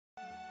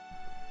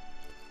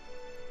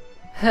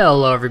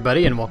Hello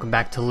everybody and welcome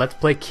back to Let's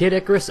Play Kid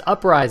Icarus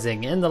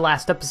Uprising. In the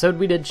last episode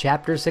we did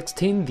Chapter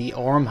 16, the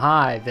Aurum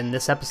Hive. In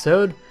this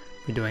episode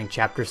we're doing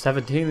Chapter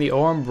 17, the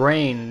Aurum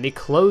Brain, the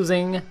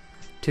closing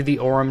to the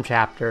Aurum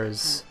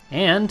chapters.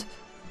 And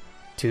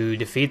to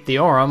defeat the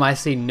Aurum, I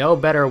see no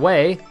better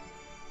way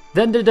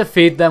than to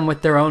defeat them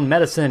with their own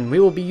medicine. We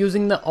will be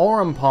using the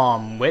Aurum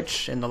Palm,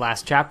 which in the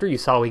last chapter you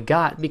saw we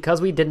got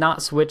because we did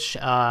not switch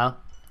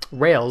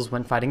rails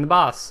when fighting the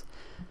boss.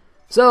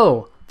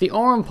 So, the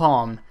Aurum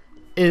Palm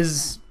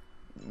is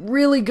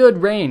really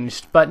good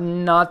ranged, but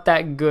not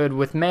that good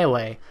with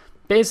melee.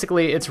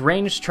 Basically, its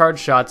ranged charge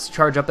shots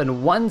charge up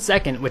in 1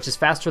 second, which is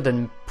faster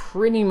than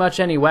pretty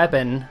much any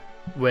weapon,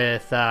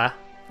 with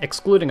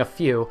excluding a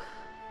few.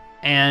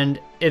 And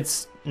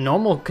its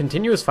normal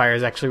continuous fire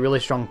is actually really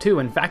strong too.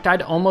 In fact,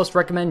 I'd almost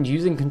recommend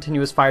using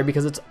continuous fire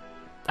because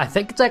I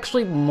think it's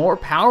actually more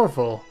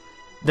powerful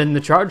than the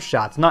charge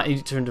shots. Not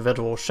each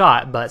individual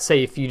shot, but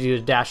say if you do a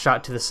dash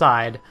shot to the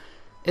side,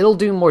 it'll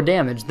do more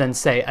damage than,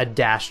 say, a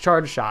dash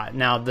charge shot.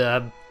 Now,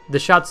 the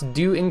shots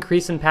do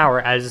increase in power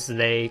as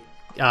they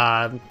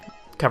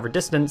cover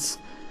distance,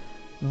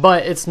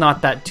 but it's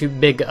not that too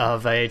big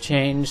of a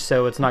change,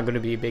 so it's not going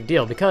to be a big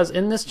deal. Because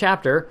in this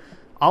chapter,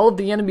 all of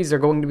the enemies are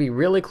going to be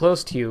really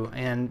close to you,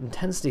 and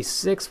intensity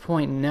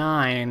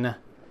 6.9,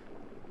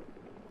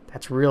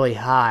 that's really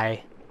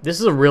high. This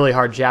is a really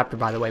hard chapter,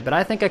 by the way, but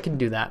I think I can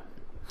do that.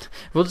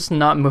 We'll just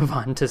not move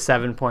on to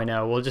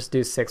 7.0, we'll just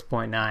do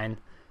 6.9.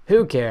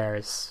 Who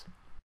cares?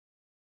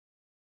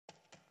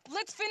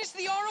 Let's finish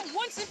the Aurum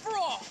once and for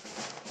all!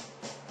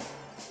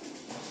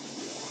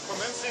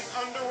 Commencing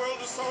underworld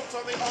assault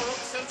on the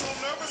Aurum central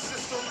nervous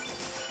system.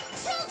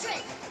 Children,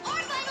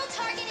 our final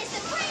target is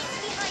the brains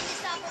behind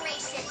this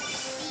operation.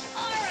 The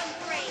Aurum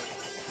brain.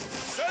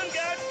 Sun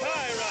God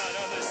Pyron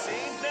on the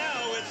scene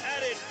now with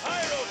added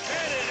pyro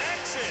cannon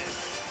action.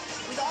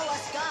 With all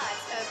us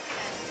gods and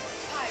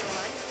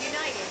Pyron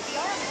united, the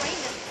Aurum brain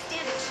doesn't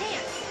stand a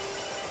chance.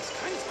 It's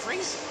kind of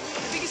crazy.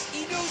 The biggest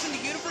egos in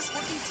the universe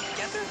working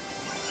together?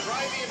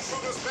 Drive the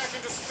intruders back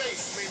into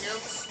space,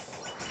 minions.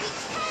 We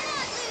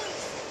cannot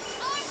lose.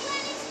 Our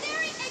planet's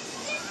very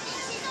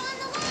existence is on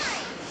the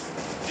line.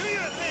 Do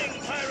your thing,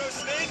 Pyro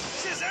Snake.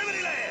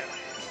 Shazamity Lamb.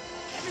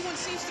 Everyone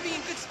seems to be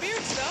in good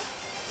spirits, though.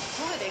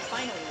 Boy, they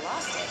finally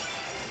lost it.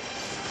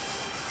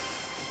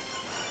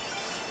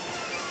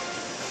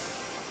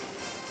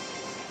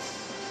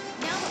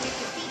 Now that we've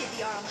defeated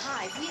the Aurum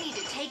Hive, we need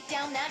to take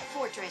down that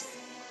fortress.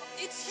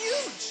 It's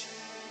huge!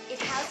 It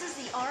houses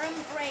the Aurum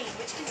brain,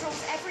 which controls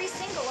every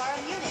single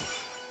Aurum unit.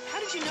 How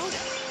did you know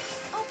that?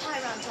 Oh,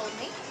 Pyron told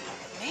me.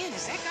 Man,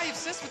 is that guy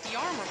obsessed with the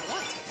Aurum or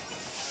what?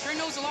 Sure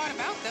knows a lot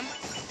about them.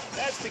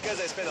 That's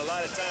because I spent a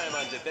lot of time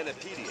on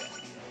Divinipedia.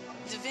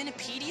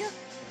 Divinipedia?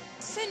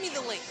 Send me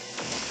the link.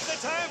 The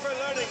time for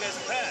learning has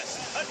passed.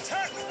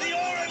 Attack the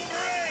Aurum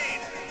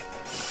brain!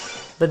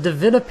 The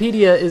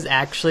Divinipedia is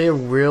actually a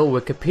real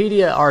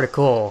Wikipedia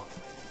article.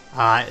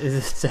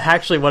 It's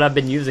actually what I've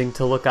been using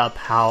to look up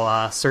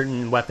how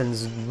certain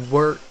weapons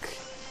work,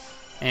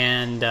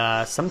 and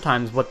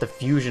sometimes what the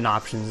fusion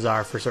options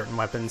are for certain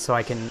weapons, so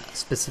I can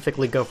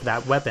specifically go for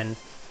that weapon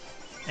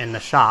in the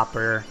shop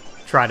or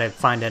try to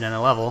find it in a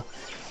level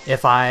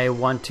if I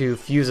want to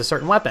fuse a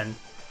certain weapon.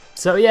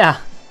 So yeah,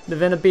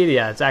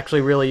 Divinipedia, it's actually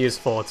really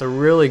useful. It's a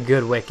really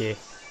good wiki.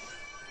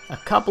 A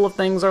couple of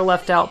things are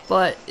left out,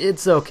 but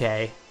it's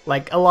okay.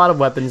 Like, a lot of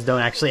weapons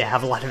don't actually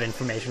have a lot of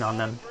information on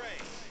them.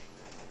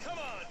 Come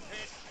on,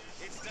 Pit.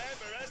 It's time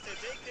for us to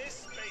take this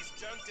space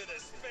junk to the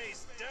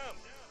space dump.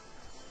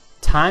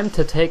 Time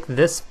to take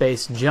this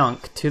space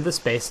junk to the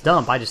space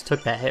dump. I just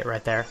took that hit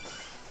right there.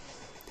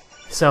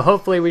 So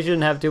hopefully we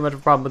shouldn't have too much of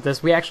a problem with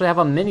this. We actually have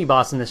a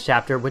mini-boss in this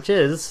chapter, which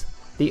is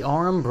the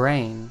Aurum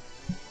Brain.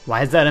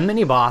 Why is that a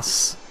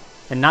mini-boss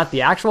and not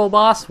the actual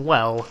boss?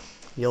 Well,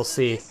 you'll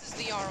see. This is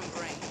the Aurum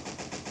brain.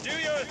 Do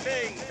your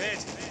thing,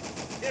 Pit.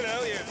 You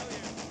know, your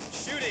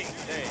shooting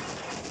thing.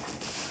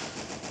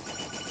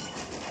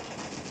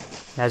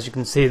 As you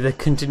can see, the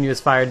continuous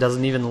fire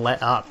doesn't even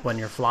let up when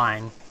you're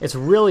flying. It's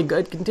really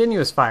good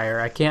continuous fire.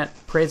 I can't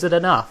praise it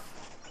enough.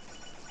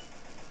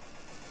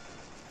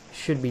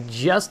 Should be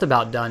just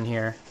about done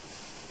here.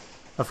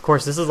 Of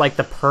course, this is like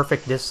the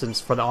perfect distance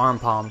for the Aurum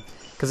Palm,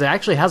 because it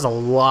actually has a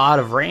lot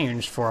of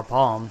range for a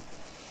palm.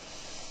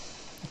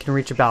 You can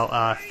reach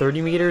about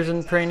 30 meters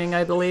in training,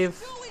 I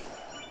believe.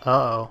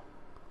 Uh-oh.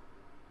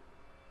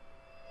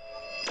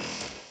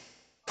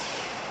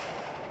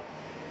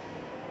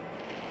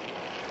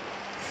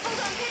 Hold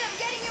on, Pit, I'm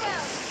getting you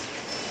out.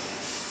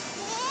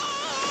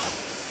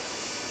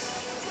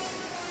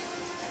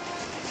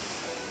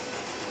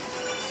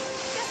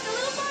 Just a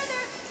little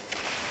farther.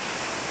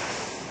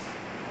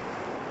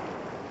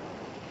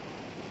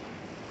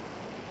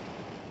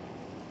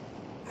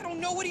 I don't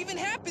know what even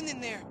happened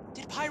in there.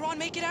 Did Pyron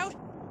make it out?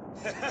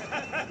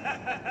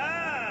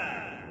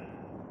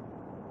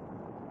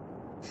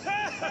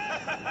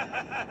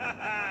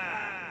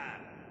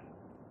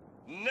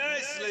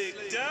 Nicely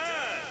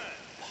done!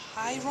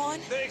 Pyron?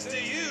 Thanks to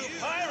you,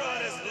 Pyron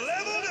has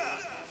leveled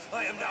up!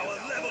 I am now a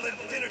level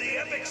infinity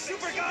epic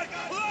super god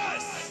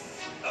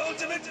plus!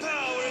 Ultimate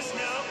power is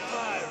now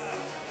Pyron.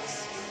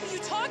 What are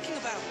you talking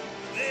about?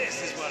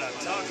 This is what I'm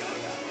talking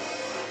about.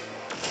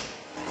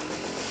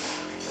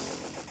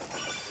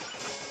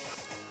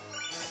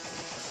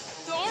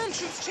 The Aurum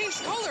troops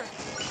changed color.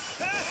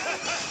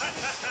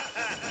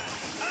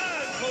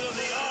 I'm pulling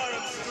the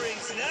Aurum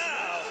strings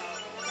now!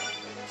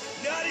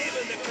 Not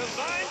even the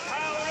combined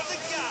power of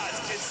the gods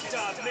can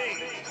stop me!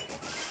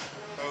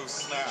 Oh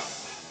snap.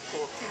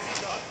 Poor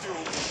Kitty got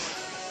doomed.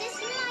 This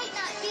might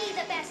not be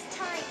the best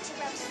time to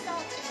rub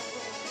salt in the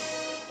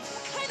wound.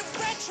 What kind of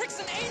rat tricks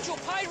an angel,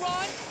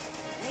 Pyron?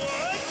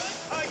 What?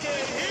 I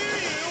can't hear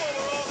you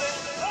over all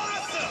this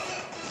awesome!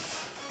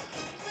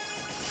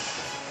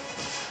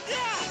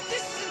 Yeah,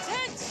 this is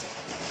intense.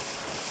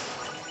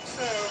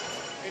 So,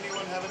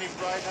 anyone have any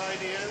bright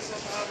ideas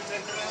on how to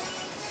take them out?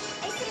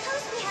 I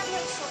suppose we have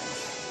no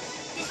choice.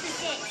 This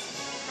is it.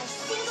 My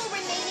single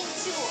remaining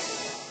jewel.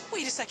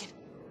 Wait a second.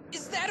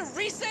 Is that a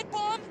reset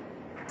bomb?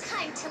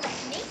 Time to let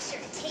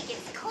nature take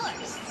its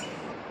course.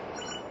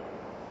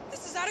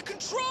 This is out of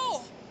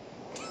control.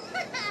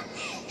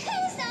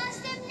 Who's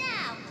awesome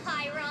now,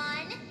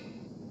 Pyron?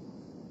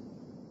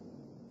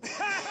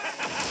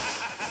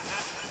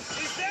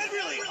 Is that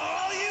really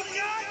all you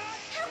got?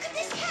 How could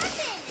this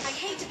happen? I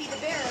hate to be the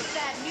bearer of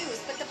bad news,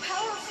 but the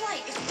power of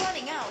flight is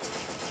running out.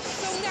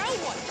 So now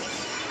what?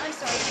 I'm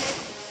sorry, kid.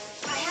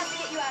 I have to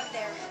get you out of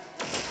there.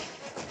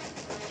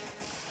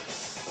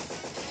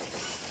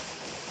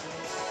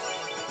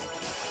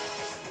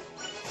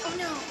 Oh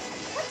no.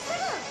 What's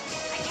wrong?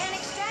 I can't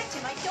extract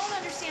him. I don't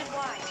understand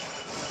why.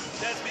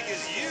 That's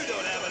because you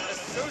don't have an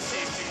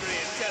associate's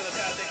degree in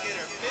telepathic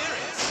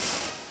interference.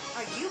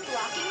 Are you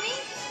blocking me?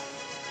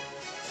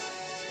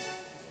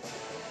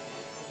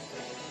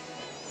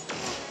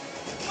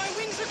 My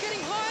wings are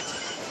getting hot.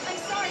 I'm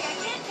sorry, I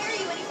can't carry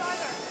you any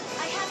farther.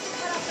 I have to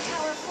cut off the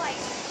power of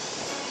flight.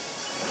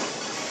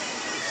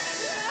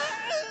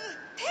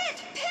 Pit!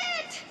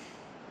 Pit!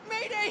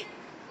 Mayday!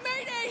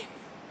 Mayday!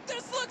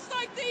 This looks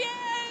like the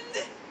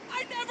end!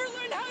 I never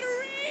learned how to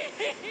read!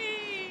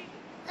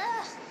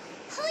 Ugh.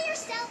 Pull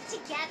yourself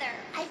together.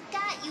 I've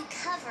got you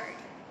covered.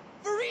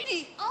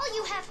 Veridi! All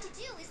you have to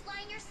do is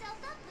line yourself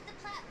up with the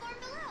platform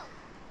below.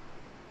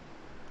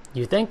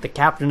 You think the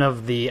captain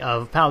of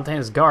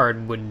Palutena's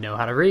guard would know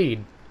how to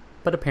read,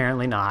 but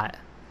apparently not.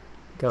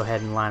 Go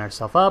ahead and line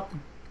ourselves up.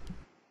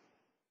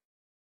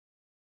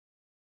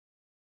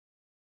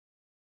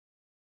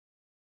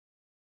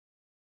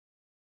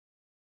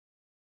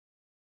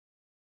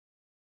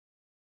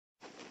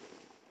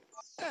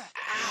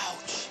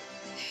 Ouch!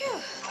 Phew,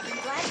 I'm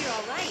glad you're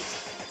all right.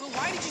 But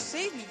why did you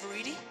save me,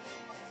 Veridi?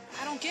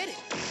 I don't get it.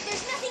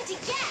 There's nothing to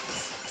get.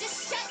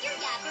 Just shut your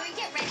yapper and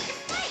get ready to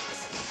fight.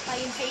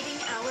 By invading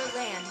our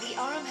land, the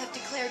Aurum have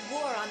declared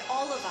war on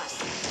all of us.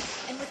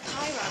 And with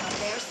Pyron on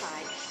their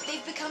side,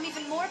 they've become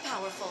even more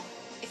powerful.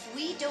 If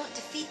we don't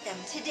defeat them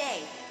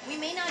today,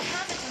 we may not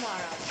have it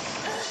tomorrow.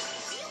 Ugh.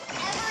 Do you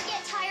ever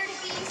get tired of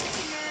being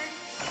such a nerd?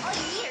 All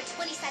you need are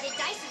 20-sided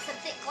dice and some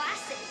thick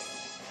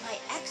glasses. My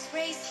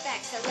X-ray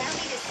specs allow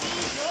me to see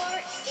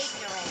your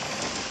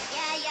ignorance.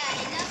 Yeah,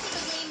 enough of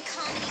the lame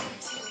comedy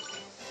routine.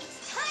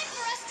 It's time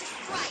for us to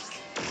strike.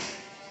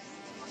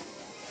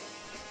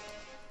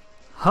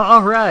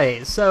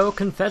 Alright, so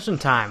confession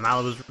time.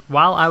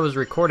 While I was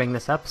recording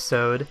this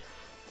episode,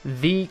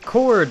 the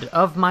cord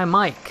of my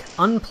mic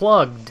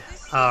unplugged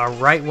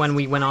right when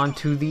we went on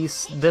to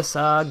this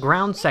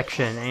ground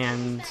section,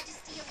 and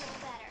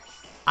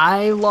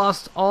I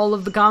lost all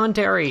of the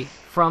commentary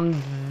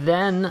from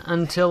then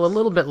until a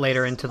little bit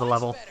later into the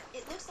level.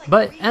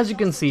 But as you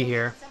can see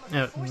here,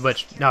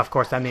 which of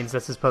course that means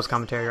this is post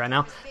commentary right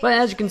now, but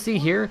as you can see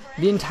here,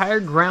 the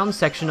entire ground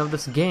section of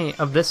this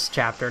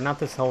chapter, not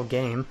this whole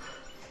game,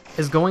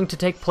 is going to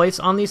take place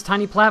on these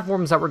tiny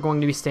platforms that we're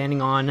going to be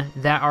standing on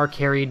that are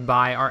carried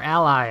by our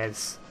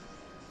allies.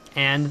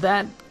 And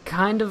that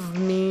kind of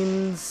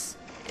means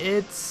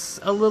it's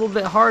a little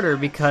bit harder,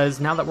 because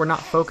now that we're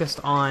not focused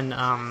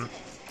on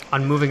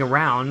moving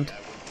around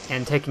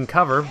and taking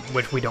cover,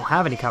 which we don't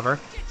have any cover,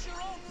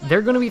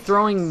 they're going to be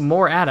throwing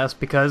more at us,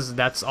 because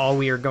that's all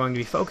we are going to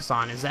be focused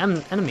on is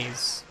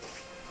enemies.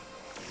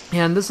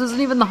 And this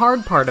isn't even the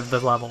hard part of the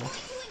level.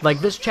 Like,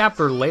 this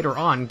chapter later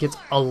on gets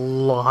a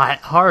lot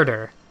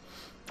harder,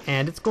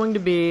 and it's going to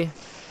be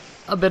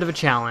a bit of a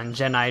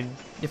challenge, and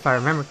if I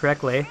remember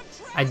correctly,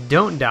 I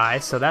don't die,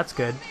 so that's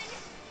good.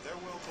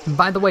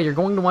 By the way, you're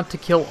going to want to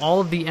kill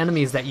all of the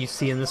enemies that you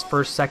see in this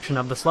first section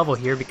of this level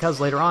here, because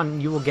later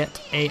on you will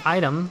get an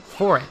item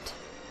for it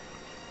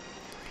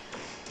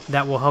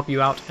that will help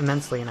you out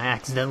immensely, and I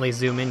accidentally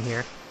zoom in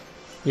here.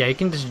 Yeah, you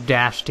can just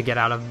dash to get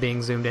out of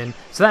being zoomed in.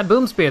 So that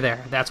boom spear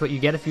there, that's what you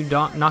get if you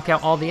don't knock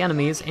out all the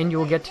enemies, and you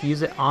will get to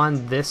use it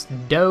on this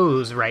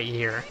doze right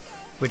here,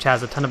 which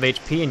has a ton of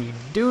HP, and you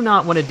do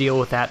not want to deal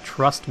with that,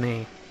 trust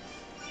me.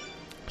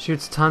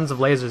 Shoots tons of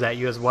lasers at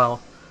you as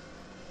well.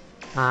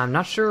 I'm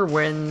not sure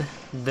when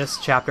this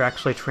chapter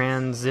actually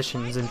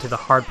transitions into the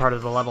hard part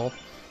of the level,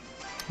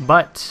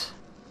 but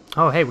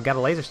Oh, hey, we got a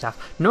laser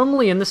staff.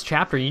 Normally in this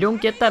chapter, you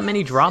don't get that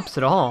many drops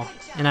at all.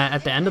 And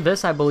at the end of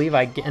this, I believe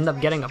I end up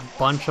getting a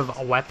bunch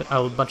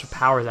of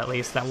powers at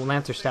least. That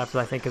Lancer staff,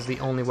 I think, is the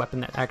only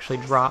weapon that actually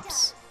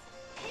drops.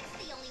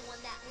 It's the only one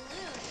that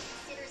Loon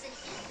considers an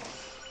equal.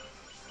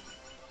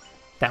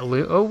 That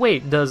loot. Oh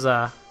wait, does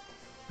I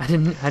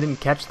didn't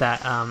catch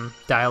that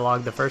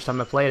dialogue the first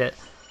time I played it.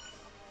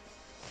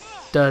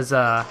 Does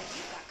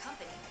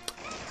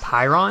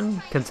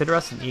Pyron consider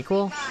us an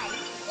equal?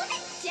 What a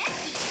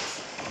deadbeat!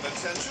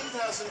 Attention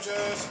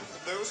passengers.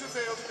 Those who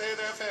fail to pay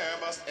their fare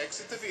must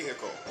exit the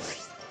vehicle.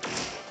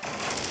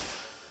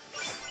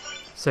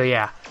 So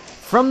yeah,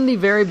 from the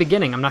very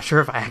beginning, I'm not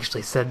sure if I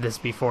actually said this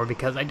before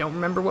because I don't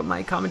remember what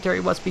my commentary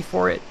was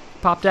before it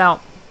popped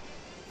out.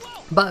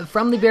 But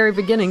from the very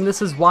beginning,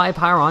 this is why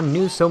Pyron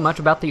knew so much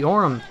about the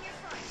Aurum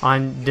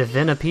on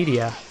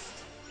Divinopedia.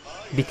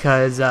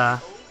 Because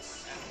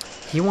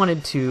he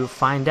wanted to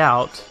find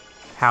out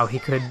how he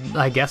could,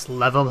 I guess,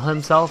 level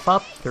himself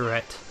up through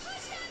it.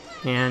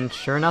 And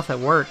sure enough, it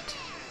worked.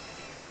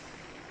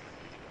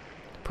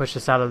 Push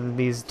us out of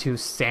these two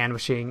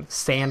sandwiching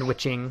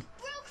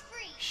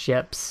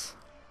ships.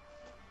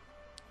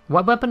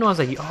 What weapon was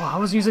I? Oh, I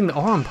was using the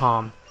Aurum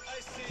Palm.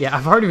 Yeah,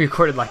 I've already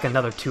recorded like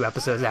another 2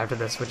 episodes after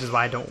this, which is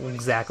why I don't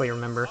exactly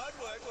remember.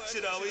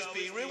 Should always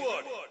be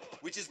rewarded,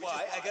 which is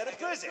why I got a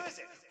present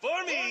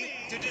for me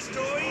to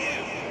destroy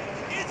you.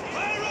 It's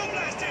Pyro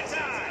Blaster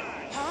time!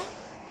 Huh?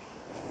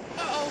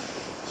 Uh-oh.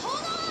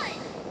 Hold on!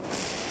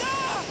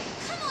 Ah!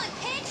 Come on,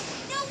 Pit!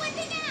 No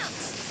whipping out!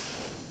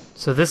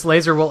 So this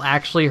laser will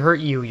actually hurt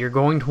you. You're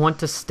going to want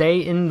to stay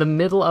in the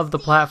middle of the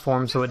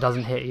platform so it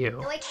doesn't hit you.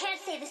 Though I can't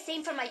say the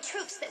same for my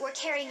troops that were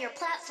carrying your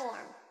platform.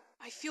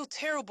 I feel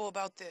terrible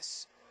about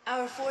this.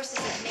 Our forces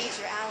of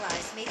major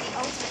allies made the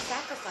ultimate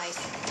sacrifice,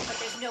 but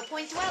there's no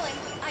point dwelling.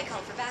 I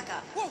called for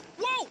backup. Whoa,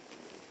 whoa!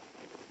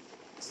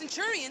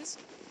 Centurions?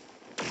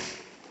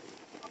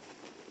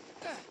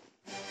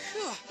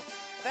 Phew,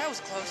 that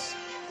was close.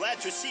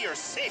 Glad to see you're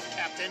safe,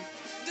 Captain.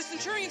 The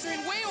Centurions are in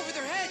way over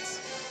their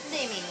heads.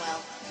 They mean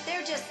well.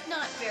 They're just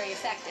not very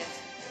effective.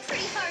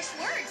 Pretty harsh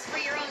words for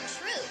your own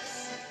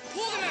troops.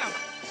 Pull them out.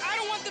 I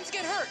don't want them to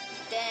get hurt.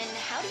 Then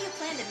how do you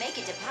plan to make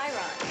it to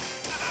Pyron?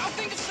 I'll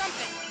think of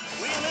something.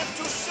 We live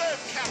to serve,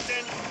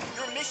 Captain.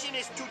 Your mission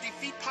is to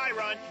defeat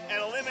Pyron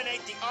and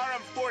eliminate the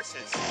Aurum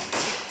forces.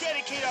 We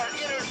dedicate our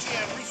energy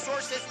and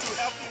resources to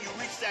helping you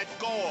reach that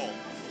goal.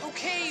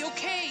 Okay,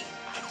 okay.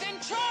 Then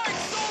charge,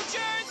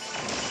 soldiers!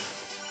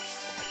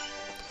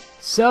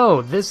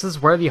 So, this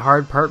is where the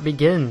hard part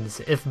begins.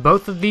 If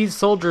both of these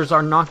soldiers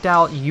are knocked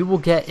out, you will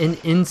get an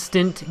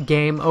instant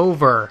game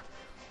over.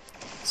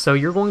 So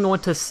you're going to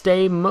want to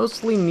stay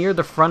mostly near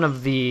the front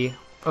of the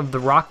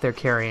rock they're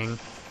carrying,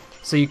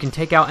 so you can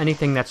take out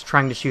anything that's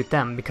trying to shoot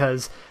them,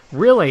 because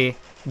really,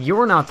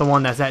 you're not the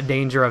one that's at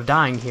danger of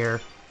dying here.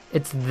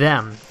 It's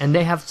them, and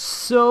they have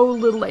so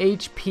little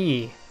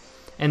HP.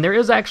 And there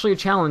is actually a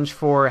challenge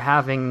for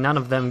having none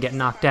of them get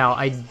knocked out.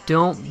 I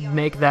don't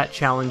make that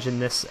challenge in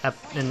this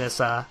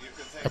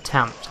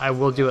attempt. I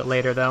will do it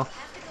later though.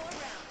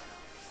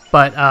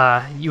 But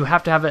you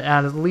have to have it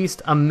at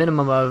least a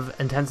minimum of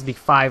intensity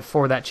 5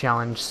 for that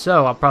challenge.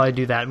 So I'll probably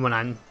do that when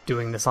I'm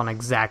doing this on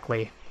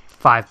exactly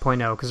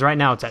 5.0, because right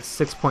now it's at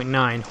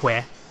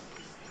 6.9.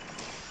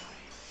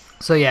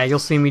 So yeah, you'll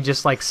see me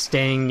just like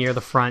staying near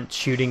the front,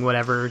 shooting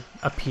whatever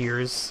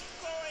appears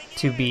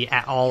to be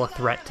at all a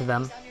threat to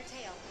them.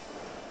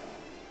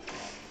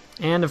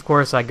 And of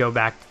course I go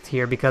back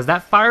here because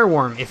that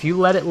fireworm, if you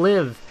let it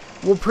live,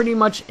 will pretty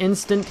much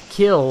instant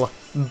kill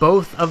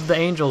both of the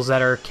angels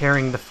that are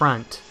carrying the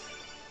front,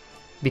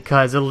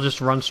 because it'll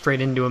just run straight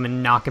into him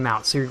and knock him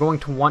out. So you're going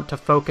to want to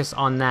focus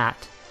on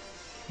that.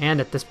 And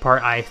at this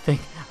part, I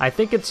think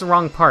it's the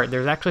wrong part.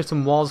 There's actually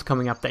some walls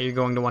coming up that you're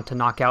going to want to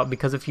knock out,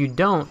 because if you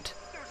don't,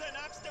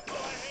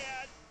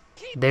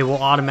 they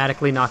will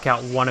automatically knock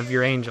out one of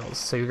your angels.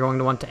 So you're going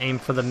to want to aim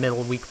for the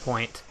middle weak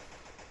point.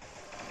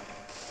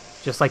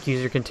 Just like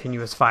use your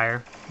continuous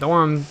fire. The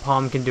Aurum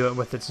Palm can do it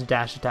with its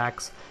dash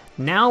attacks.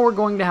 Now we're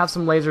going to have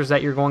some lasers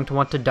that you're going to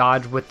want to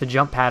dodge with the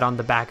jump pad on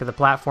the back of the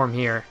platform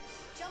here.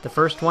 The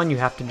first one you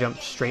have to jump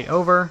straight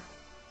over,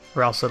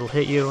 or else it'll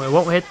hit you. It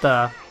won't hit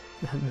the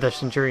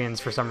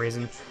Centurions for some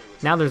reason.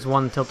 Now there's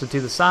one tilted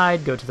to the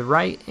side, go to the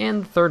right,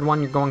 and the third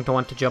one you're going to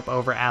want to jump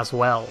over as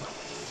well.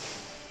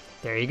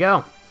 There you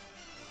go.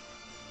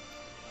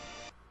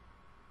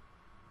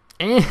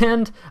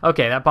 And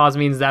okay, that pause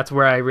means that's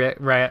where I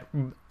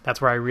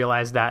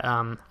realized that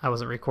I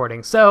wasn't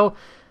recording. So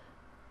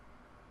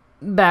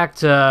back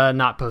to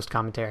not post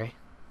commentary.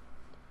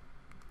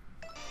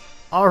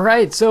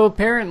 Alright, so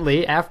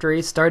apparently after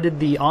he started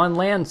the on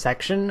land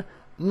section,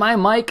 my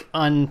mic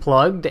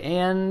unplugged,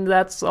 and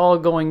that's all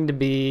going to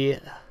be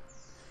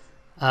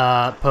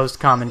post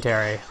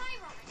commentary.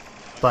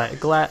 But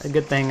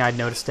good thing I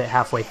noticed it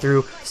halfway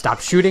through. Stop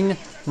shooting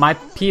my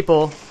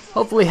people.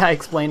 Hopefully I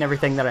explained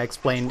everything that I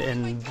explained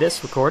in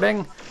this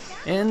recording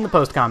in the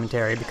post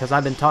commentary, because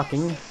I've been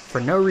talking for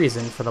no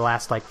reason for the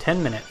last like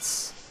 10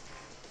 minutes.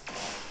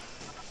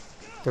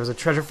 There was a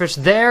treasure fish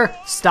there.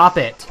 Stop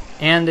it.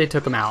 And they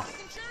took him out.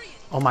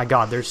 Oh my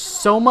god, there's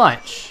so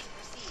much.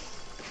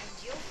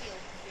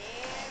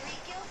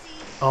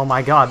 Oh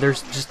my god,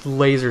 there's just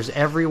lasers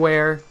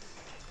everywhere.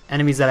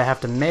 Enemies that I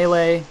have to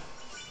melee.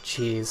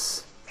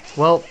 Jeez.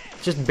 Well,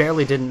 just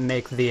barely didn't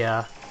make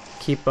the,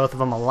 keep both of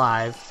them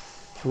alive.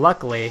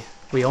 Luckily,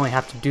 we only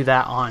have to do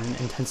that on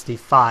intensity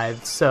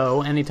 5,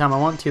 so anytime I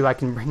want to, I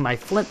can bring my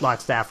flintlock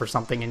staff or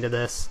something into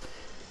this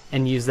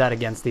and use that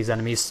against these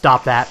enemies.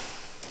 Stop that.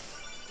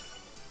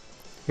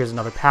 Here's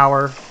another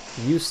power.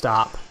 You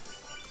stop.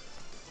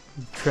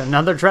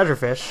 Another treasure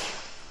fish.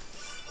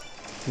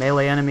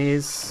 Melee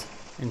enemies.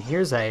 And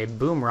here's a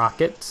boom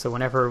rocket, so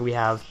whenever we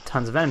have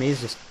tons of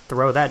enemies, just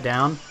throw that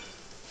down.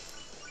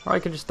 Or I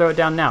could just throw it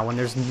down now when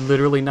there's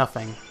literally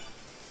nothing.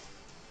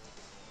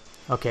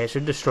 Okay, it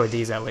should destroy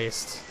these at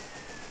least.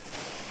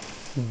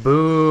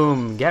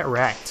 Boom! Get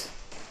wrecked.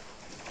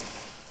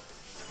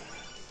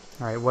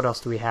 Alright, what else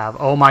do we have?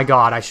 Oh my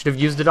god, I should have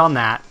used it on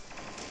that.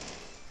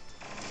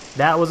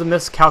 That was a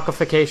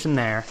miscalculation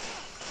there.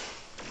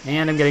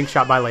 And I'm getting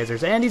shot by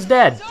lasers. And he's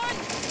dead!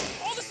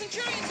 All the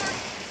Centurions are...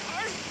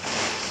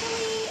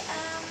 Actually,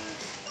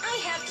 I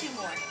have 2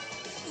 more.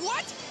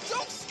 What?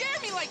 Don't scare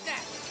me like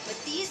that! But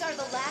these are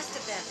the last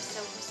of them,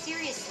 so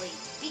seriously,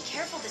 be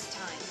careful this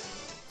time.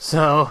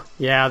 So,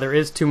 yeah, there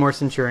is 2 more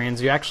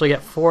Centurions. You actually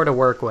get 4 to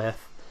work with.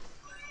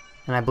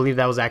 And I believe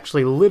that was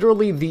actually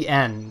literally the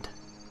end.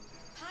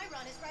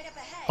 Chiron is right up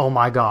ahead. Oh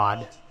my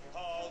god.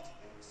 Halt.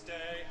 Stay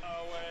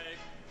away.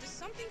 Does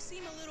something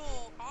seem a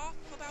little off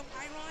about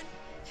Chiron?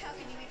 How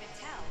can you even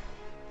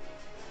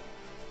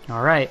tell?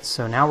 Alright,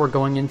 so now we're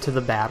going into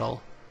the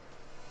battle.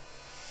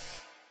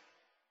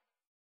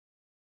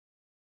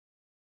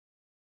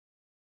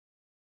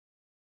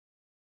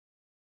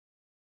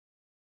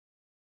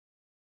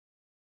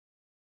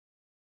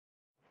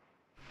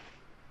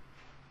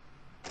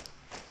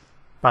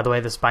 By the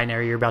way, this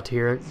binary you're about to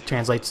hear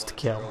translates to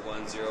kill.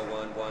 Chiron!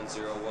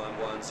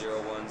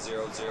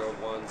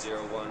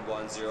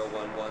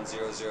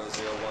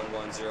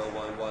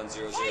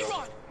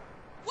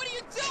 What are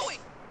you doing?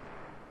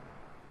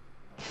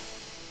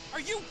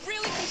 Are you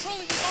really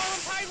controlling the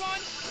Aurum,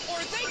 Chiron?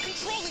 Or are they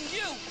controlling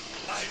you?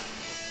 I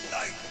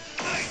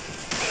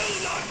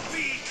will not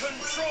be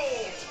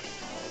controlled.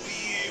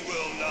 We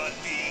will not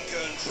be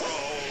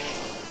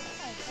controlled.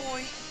 Oh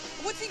boy,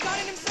 what's he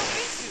gotten himself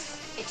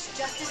into? It's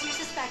just as you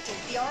suspected.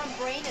 The Aurum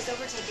brain has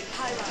overtaken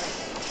Chiron.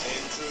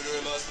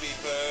 Intruder must be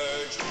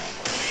purged.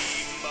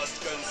 We must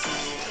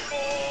consume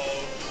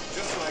all.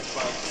 Just like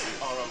bugs, the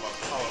Aurum are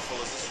powerful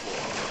as a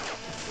swarm,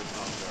 but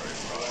not very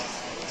bright.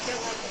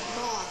 They're like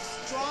moths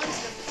drawn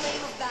to the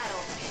flame of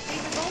battle. They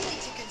live only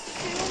to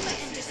consume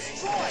and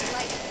destroy,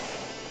 like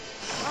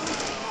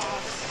hungry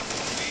moths.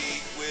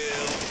 We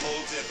will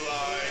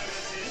multiply.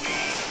 We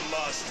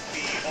must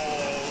be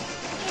all.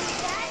 In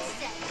that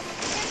sense,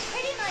 they're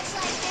pretty much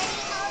like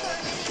any other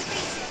living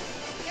creature.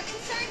 They're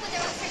concerned with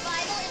their own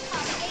survival and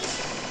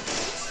propagation.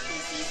 Each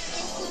species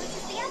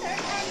influences the other,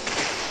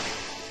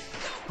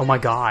 and Oh my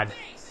god.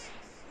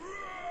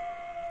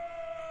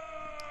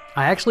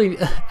 I actually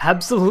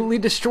absolutely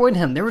destroyed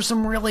him. There was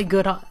some really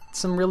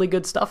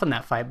good stuff in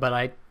that fight, but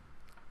I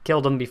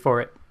killed him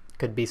before it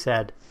could be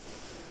said.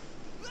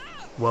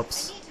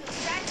 Whoops. I need to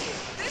extract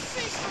you. This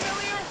seems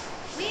familiar.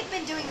 We've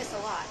been doing this a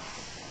lot.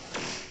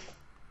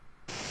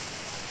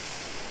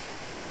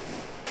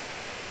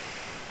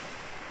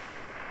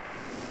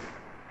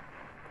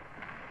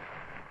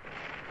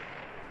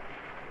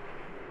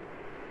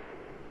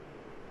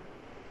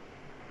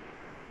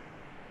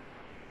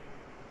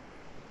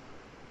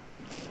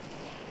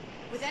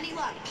 With any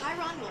luck,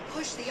 Chiron will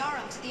push the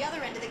Aurum to the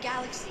other end of the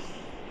galaxy.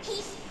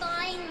 he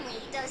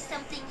finally does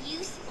something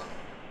useful.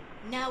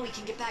 Now we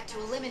can get back to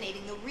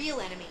eliminating the real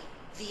enemy,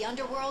 the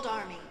Underworld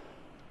Army.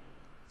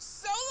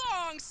 So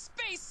long,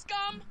 space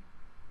scum!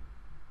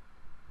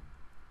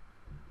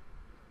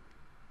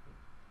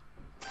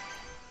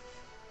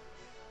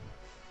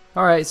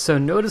 Alright, so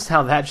notice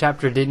how that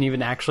chapter didn't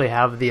even actually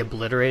have the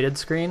obliterated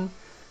screen.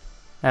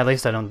 At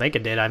least I don't think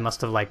it did. I must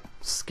have, like,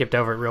 skipped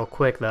over it real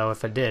quick, though,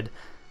 if it did.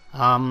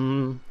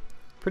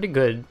 Pretty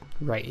good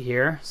right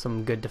here.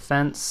 Some good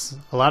defense.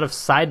 A lot of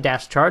side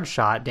dash charge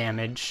shot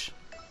damage.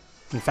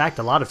 In fact,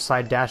 a lot of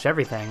side dash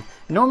everything.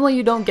 Normally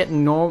you don't get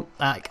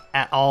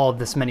at all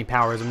this many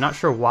powers. I'm not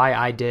sure why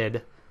I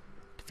did.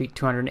 Defeat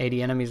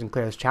 280 enemies and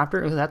clear this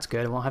chapter. Ooh, that's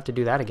good. I won't have to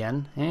do that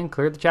again. And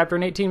clear the chapter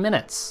in 18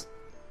 minutes.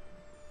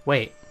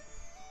 Wait.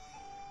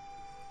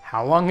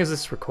 How long is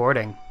this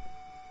recording?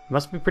 It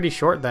must be pretty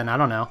short then. I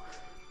don't know.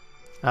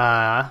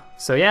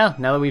 So yeah,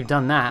 now that we've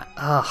done that.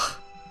 Ugh.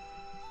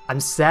 I'm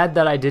sad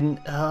that I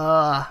didn't...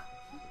 The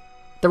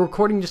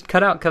recording just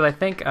cut out because I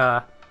think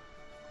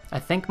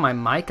my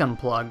mic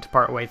unplugged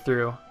partway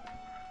through.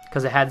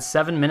 Because it had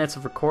 7 minutes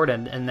of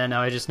recorded, and then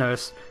I just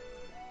noticed,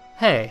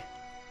 hey,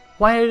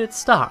 why did it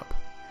stop?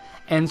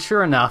 And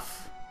sure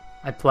enough,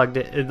 I plugged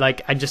it,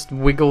 like, I just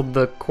wiggled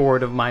the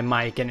cord of my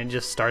mic and it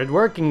just started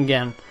working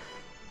again.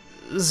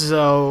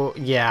 So,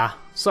 yeah.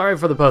 Sorry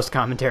for the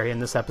post-commentary in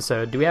this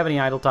episode. Do we have any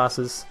idle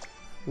tosses?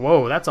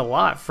 Whoa, that's a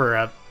lot for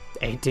a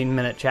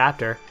 18-minute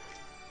chapter.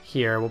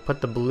 Here, we'll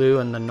put the blue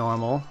in the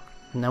normal,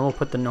 and then we'll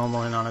put the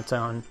normal in on its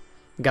own.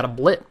 We got a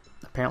blit.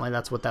 Apparently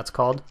that's what that's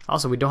called.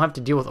 Also, we don't have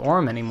to deal with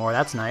Aurum anymore.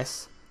 That's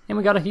nice. And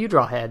we got a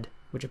Hudraw head,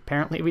 which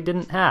apparently we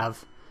didn't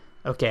have.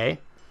 Okay.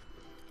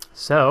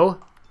 So,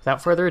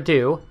 without further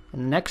ado,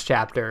 in the next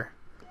chapter,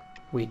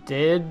 we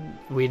did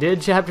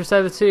chapter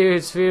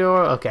 17,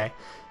 okay.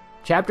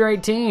 Chapter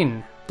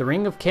 18, The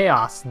Ring of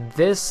Chaos.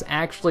 This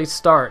actually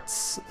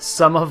starts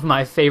some of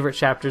my favorite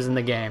chapters in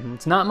the game.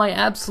 It's not my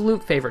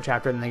absolute favorite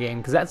chapter in the game,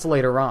 because that's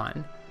later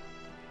on.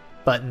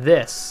 But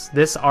this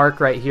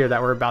arc right here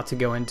that we're about to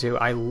go into,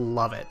 I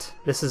love it.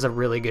 This is a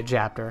really good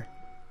chapter.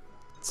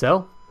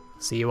 So,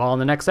 see you all in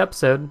the next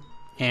episode,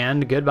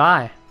 and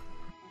goodbye.